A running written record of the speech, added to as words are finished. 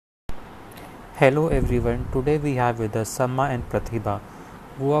Hello everyone, today we have with us Sama and Pratibha,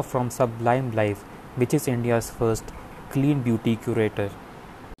 who are from Sublime Life, which is India's first clean beauty curator.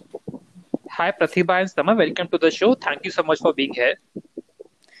 Hi, Pratibha and Sama. Welcome to the show. Thank you so much for being here.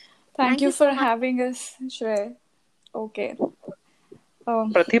 Thank you for having us, Shrey. Okay.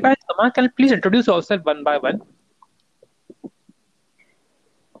 Pratibha and Sama, can you please introduce yourself one by one?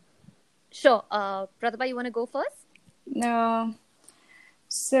 Sure. Pratibha, you want to go first?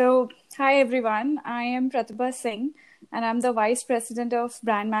 Hi everyone. I am Pratibha Singh, and I'm the Vice President of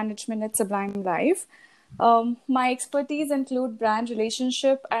Brand Management at Sublime Life. My expertise include brand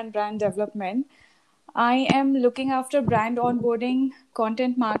relationship and brand development. I am looking after brand onboarding,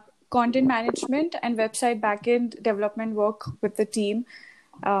 content management, and website backend development work with the team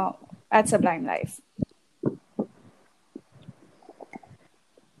at Sublime Life.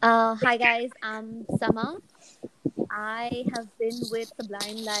 Hi guys, I'm Sama. I have been with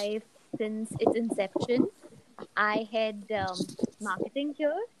Sublime Life since its inception. I head marketing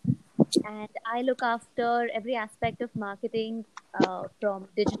here, and I look after every aspect of marketing, from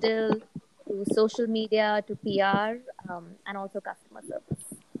digital to social media to PR, and also customer service.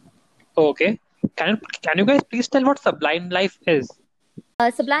 Okay. Can you guys please tell what Sublime Life is?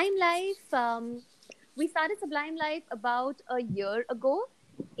 Sublime Life, we started Sublime Life about a year ago.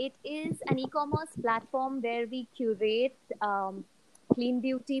 It is an e-commerce platform where we curate clean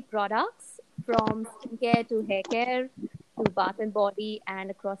beauty products from skincare to hair care to bath and body and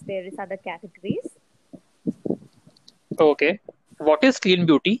across various other categories. Okay. What is clean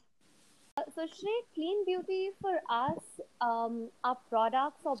beauty? So Shrey, clean beauty for us are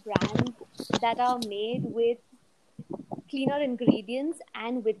products or brands that are made with cleaner ingredients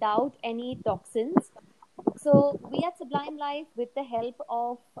and without any toxins. So we at Sublime Life, with the help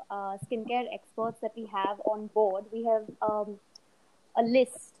of skincare experts that we have on board, we have a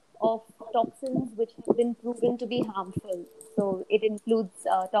list of toxins which have been proven to be harmful. So it includes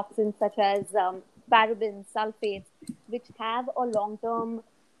toxins such as parabens, sulfates, which have a long-term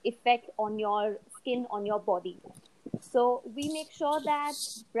effect on your skin, on your body. So we make sure that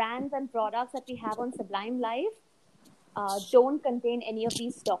brands and products that we have on Sublime Life don't contain any of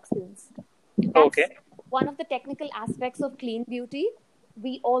these toxins. That's one of the technical aspects of clean beauty.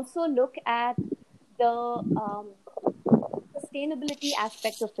 We also look at the sustainability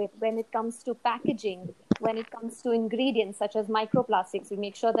aspect of it when it comes to packaging, when it comes to ingredients such as microplastics. We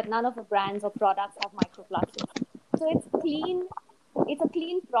make sure that none of the brands or products have microplastics. So it's clean. It's a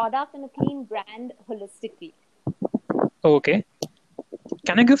clean product and a clean brand holistically. Okay.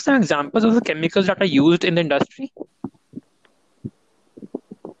 Can you give some examples of the chemicals that are used in the industry?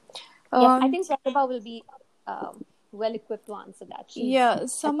 Yes, I think Pratibha will be well equipped to answer that.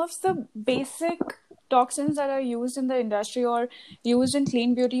 Some of the basic toxins that are used in the industry or used in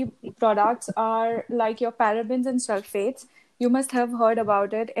clean beauty products are like your parabens and sulfates. You must have heard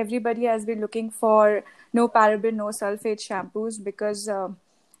about it. Everybody has been looking for no paraben, no sulfate shampoos because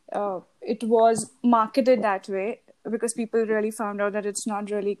it was marketed that way, because people really found out that it's not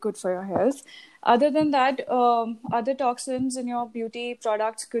really good for your health. Other than that, other toxins in your beauty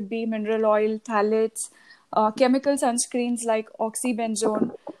products could be mineral oil, phthalates, chemical sunscreens like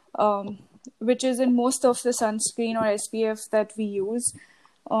oxybenzone, which is in most of the sunscreen or SPF that we use.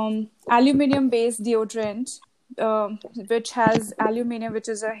 Aluminium-based deodorant, which has aluminium, which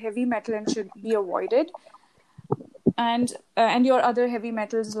is a heavy metal and should be avoided. And your other heavy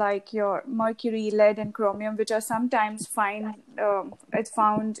metals like your mercury, lead, and chromium, which are sometimes it's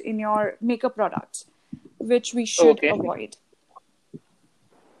found in your makeup products, which we should avoid.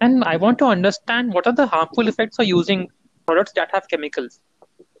 And I want to understand what are the harmful effects of using products that have chemicals.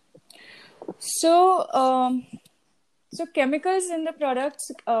 So chemicals in the products,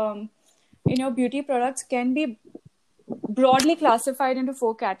 beauty products can be broadly classified into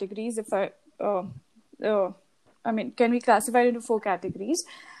four categories. Can be classified into four categories.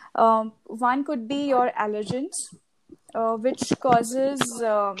 One could be your allergens, which causes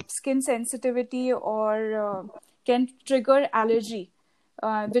skin sensitivity or can trigger allergy,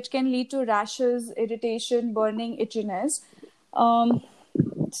 which can lead to rashes, irritation, burning, itchiness.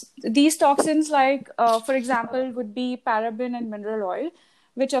 These toxins, for example, would be paraben and mineral oil,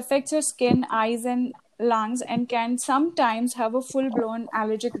 which affects your skin, eyes, and lungs, and can sometimes have a full-blown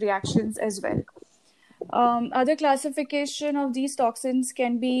allergic reactions as well. Other classification of these toxins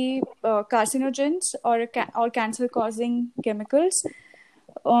can be carcinogens or cancer-causing chemicals,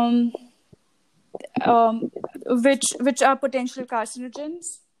 which are potential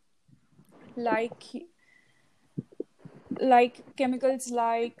carcinogens, like chemicals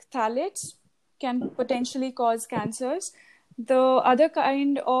like phthalates can potentially cause cancers. The other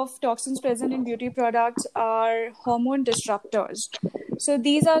kind of toxins present in beauty products are hormone disruptors. So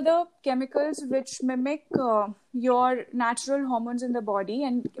these are the chemicals which mimic your natural hormones in the body,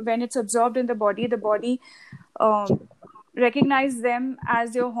 and when it's absorbed in the body recognize them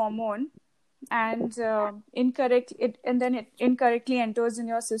as your hormone, and it incorrectly enters in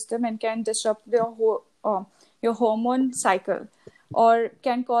your system and can disrupt your hormone cycle, or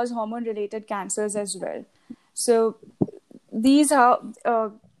can cause hormone related cancers as well. So these are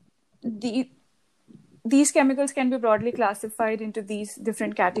these chemicals can be broadly classified into these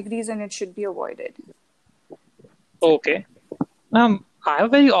different categories, and it should be avoided. Okay. I have a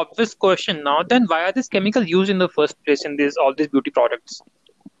very obvious question now. Then why are these chemicals used in the first place in all these beauty products?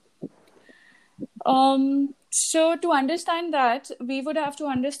 So to understand that, we would have to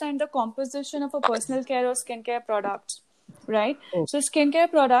understand the composition of a personal care or skincare product, right? So skincare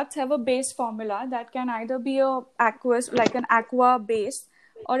products have a base formula that can either be an aqua base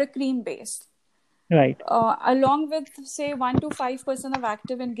or a cream base. Right. Along with, say, 1 to 5% of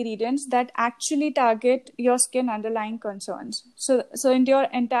active ingredients that actually target your skin underlying concerns. So in your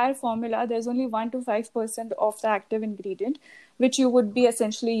entire formula, there's only 1 to 5% of the active ingredient, which you would be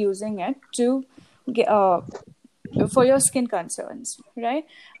essentially using it to for your skin concerns, right?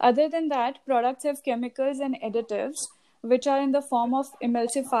 Other than that, products have chemicals and additives, which are in the form of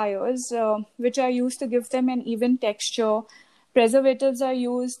emulsifiers, which are used to give them an even texture. Preservatives are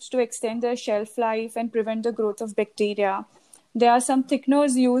used to extend their shelf life and prevent the growth of bacteria. There are some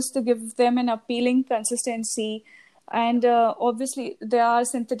thickeners used to give them an appealing consistency. And obviously, there are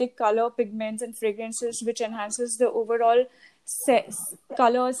synthetic color, pigments, and fragrances, which enhances the overall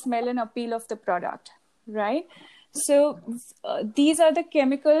color, smell, and appeal of the product, right? So these are the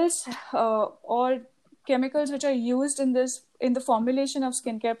chemicals or chemicals which are used in the formulation of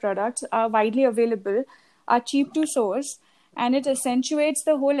skincare products, are widely available, are cheap to source, and it accentuates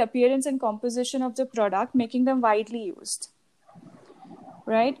the whole appearance and composition of the product, making them widely used,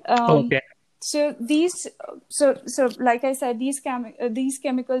 right? Okay. So like I said, these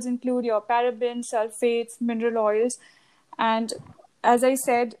chemicals include your parabens, sulfates, mineral oils, and as I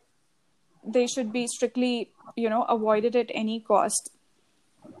said, they should be strictly, avoided at any cost.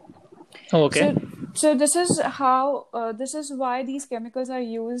 Okay. So this is why these chemicals are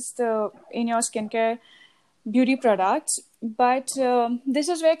used in your skincare beauty products. But this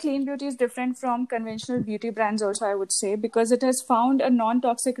is where clean beauty is different from conventional beauty brands also, I would say, because it has found a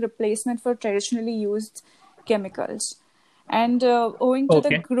non-toxic replacement for traditionally used chemicals. And owing to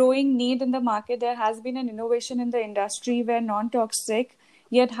the growing need in the market, there has been an innovation in the industry where non-toxic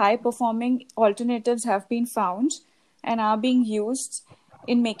yet high-performing alternatives have been found and are being used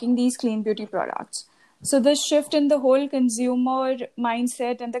in making these clean beauty products. So this shift in the whole consumer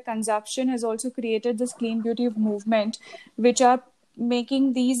mindset and the consumption has also created this clean beauty movement, which are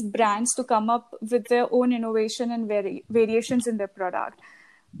making these brands to come up with their own innovation and variations in their product.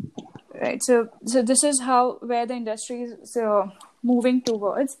 Right. So this is where the industry is moving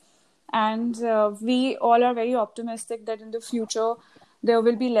towards, and we all are very optimistic that in the future there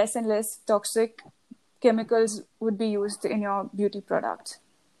will be less and less toxic chemicals would be used in your beauty products.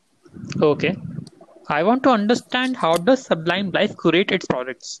 Okay. I want to understand, how does Sublime Life curate its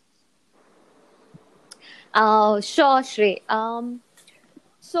products? Sure, Shrey.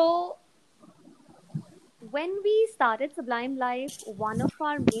 So when we started Sublime Life, one of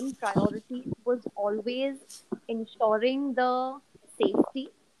our main priorities was always ensuring the safety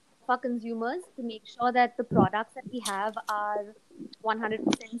for consumers, to make sure that the products that we have are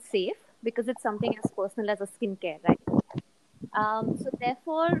 100% safe, because it's something as personal as a skincare, right? So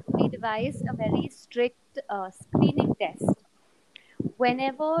therefore, we devised a very strict screening test.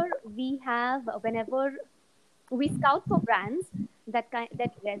 Whenever we scout for brands that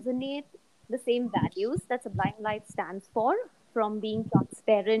resonate the same values that Sublime Life stands for, from being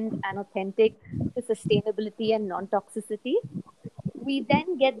transparent and authentic to sustainability and non-toxicity. We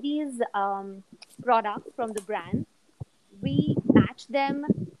then get these products from the brand. We match them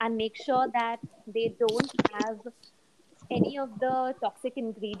and make sure that they don't have any of the toxic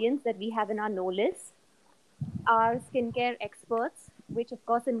ingredients that we have in our no list. Our skincare experts, which of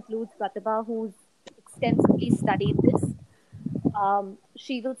course includes Pratibha, who's extensively studied this,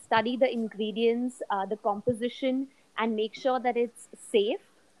 she will study the ingredients, the composition, and make sure that it's safe.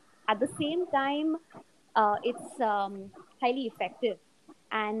 At the same time, it's highly effective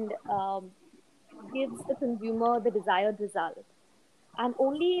and gives the consumer the desired result. And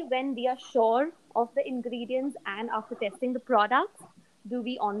only when we are sure of the ingredients and after testing the products do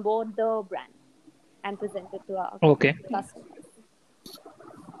we onboard the brand and present it to our customers.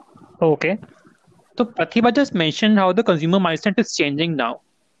 Okay. So Pratibha just mentioned how the consumer mindset is changing now.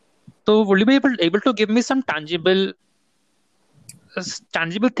 So will you be able to give me some tangible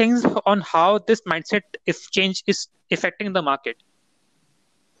things on how this mindset if change is affecting the market?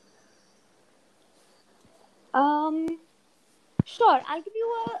 Um, sure, I'll give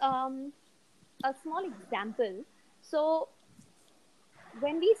you a small example. So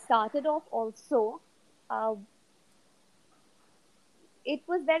when we started off, also, uh, it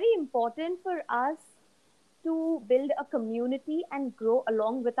was very important for us to build a community and grow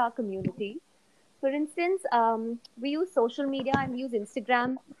along with our community. For instance, we use social media and we use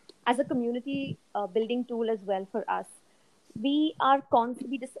Instagram as a community building tool as well for us. We are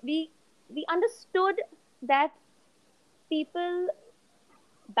we understood that people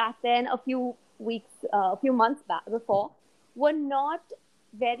back then, a few months back before, were not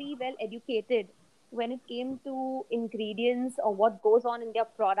very well educated when it came to ingredients or what goes on in their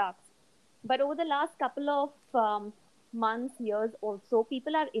products. But over the last couple of months, years also,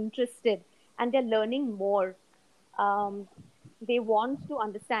 people are interested and they're learning more. Um, they want to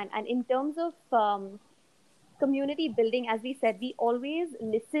understand. And in terms of community building, as we said, we always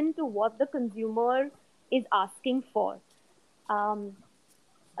listen to what the consumer is asking for. Um,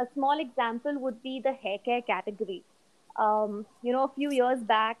 a small example would be the hair care category. A few years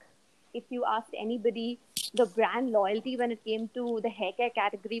back, if you asked anybody, the brand loyalty when it came to the hair care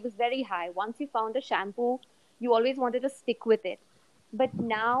category was very high. Once you found a shampoo, you always wanted to stick with it. But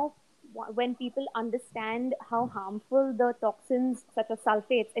now, when people understand how harmful the toxins such as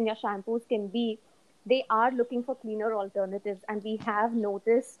sulfates in your shampoos can be, they are looking for cleaner alternatives. And we have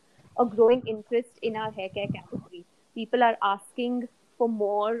noticed a growing interest in our hair care category. People are asking for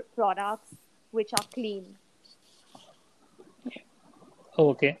more products which are clean.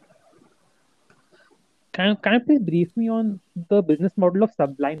 Okay. Can you please brief me on the business model of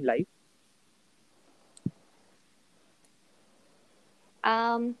Sublime Life?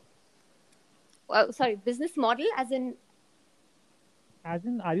 Um, Sorry, business model as in. As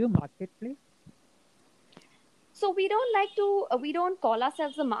in, are you a marketplace? So we don't call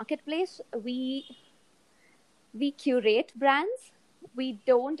ourselves a marketplace. We curate brands. We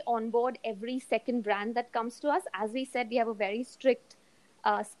don't onboard every second brand that comes to us. As we said, we have a very strict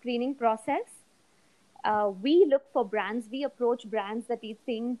screening process. We look for brands. We approach brands that we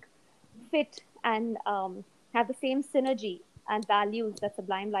think fit and have the same synergy and values that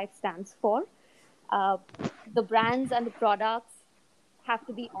Sublime Life stands for. Uh, the brands and the products have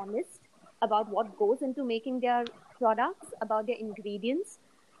to be honest about what goes into making their products, about their ingredients,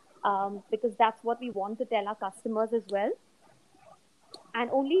 because that's what we want to tell our customers as well. And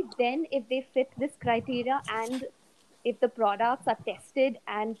only then, if they fit this criteria and if the products are tested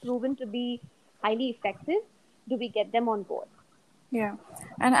and proven to be highly effective, do we get them on board. Yeah.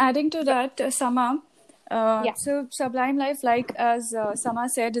 And adding to that, Sama, Yeah. so Sublime Life, like as Sama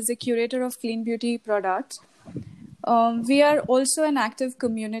said, is a curator of clean beauty products. We are also an active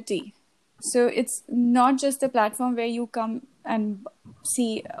community. So it's not just a platform where you come and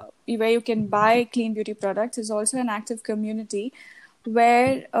see where you can buy clean beauty products. It's also an active community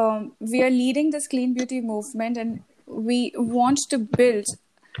where we are leading this clean beauty movement, and we want to build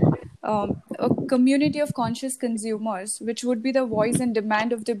a community of conscious consumers, which would be the voice and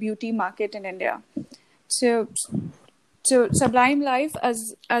demand of the beauty market in India. So Sublime Life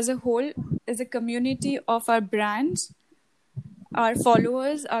as a whole is a community of our brands, our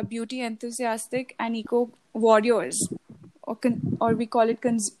followers, our beauty enthusiastic and eco warriors, or we call it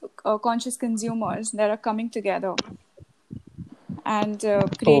conscious consumers that are coming together and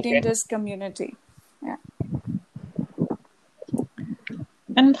creating Okay. this community. Yeah.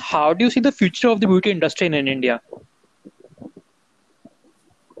 And how do you see the future of the beauty industry in India?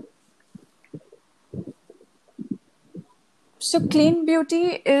 So clean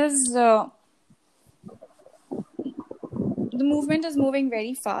beauty is the movement is moving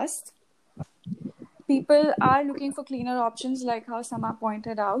very fast. People are looking for cleaner options, like how Sama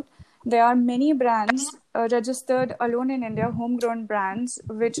pointed out. There are many brands registered alone in India, homegrown brands,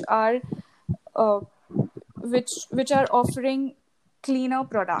 uh, which are offering cleaner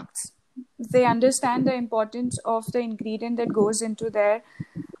products. They understand the importance of the ingredient that goes into their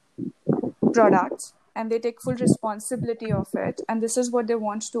products, and they take full responsibility of it, and this is what they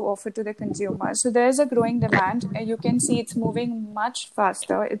want to offer to the consumer. So there's a growing demand, and you can see it's moving much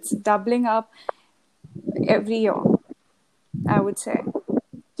faster. It's doubling up every year, I would say.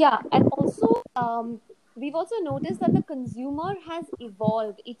 Yeah, and also we've also noticed that the consumer has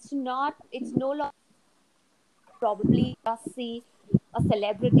evolved. It's no longer probably just see a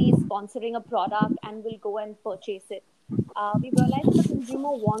celebrity sponsoring a product and will go and purchase it. we've realized that the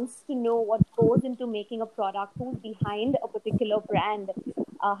consumer wants to know what goes into making a product, who's behind a particular brand,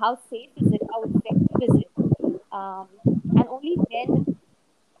 how safe is it, how effective is it, and only then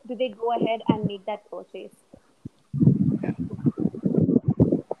do they go ahead and make that purchase.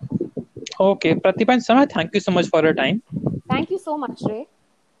 Okay, Pratibha and Sama, thank you so much for your time. Thank you so much, Ray.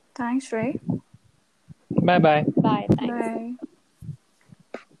 Thanks, Ray. Bye bye. Bye. Thanks. Bye.